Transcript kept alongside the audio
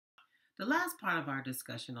The last part of our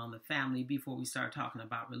discussion on the family before we start talking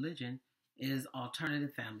about religion is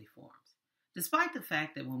alternative family forms. Despite the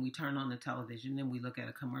fact that when we turn on the television and we look at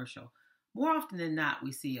a commercial, more often than not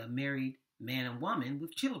we see a married man and woman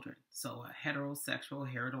with children. So a heterosexual,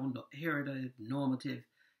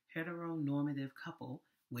 heteronormative couple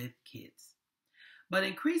with kids. But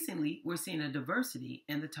increasingly, we're seeing a diversity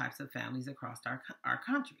in the types of families across our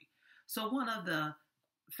country. So one of the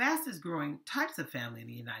fastest growing types of family in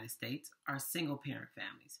the United States are single parent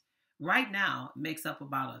families. Right now, it makes up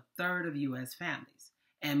about a third of U.S. families,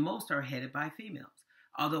 and most are headed by females.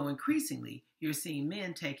 Although increasingly, you're seeing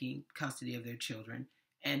men taking custody of their children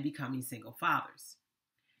and becoming single fathers.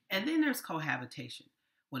 And then there's cohabitation,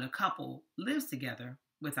 when a couple lives together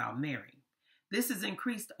without marrying. This has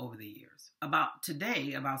increased over the years.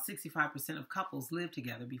 Today, about 65% of couples live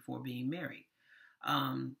together before being married.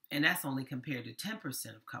 And that's only compared to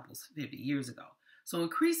 10% of couples 50 years ago. So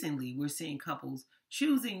increasingly, we're seeing couples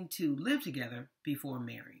choosing to live together before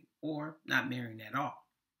marrying or not marrying at all.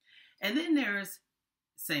 And then there's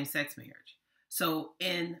same-sex marriage. So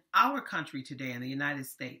in our country today, in the United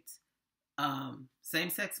States,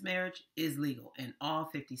 same-sex marriage is legal in all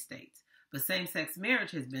 50 states. But same-sex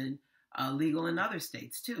marriage has been legal in other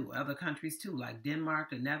states too, other countries too, like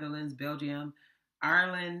Denmark, the Netherlands, Belgium,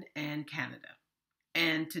 Ireland, and Canada.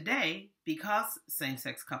 And today, because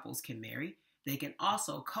same-sex couples can marry, they can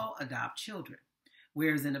also co-adopt children.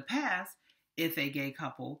 Whereas in the past, if a gay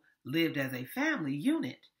couple lived as a family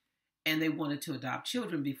unit and they wanted to adopt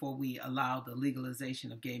children before we allowed the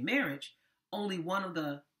legalization of gay marriage, only one of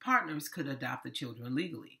the partners could adopt the children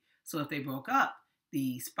legally. So if they broke up,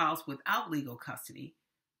 the spouse without legal custody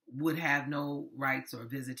would have no rights or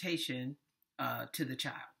visitation to the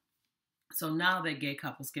child. So now that gay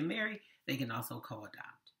couples can marry, they can also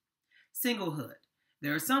co-adopt. Singlehood.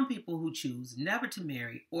 There are some people who choose never to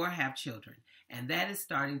marry or have children, and that is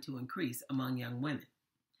starting to increase among young women.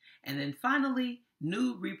 And then finally,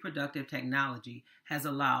 new reproductive technology has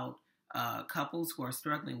allowed couples who are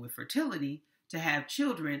struggling with fertility to have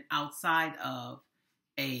children outside of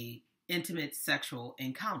a intimate sexual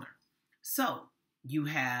encounter. So you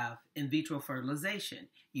have in vitro fertilization,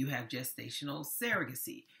 you have gestational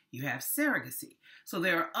surrogacy, you have surrogacy. So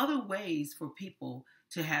there are other ways for people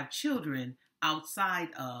to have children outside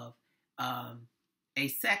of a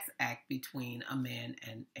sex act between a man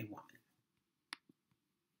and a woman.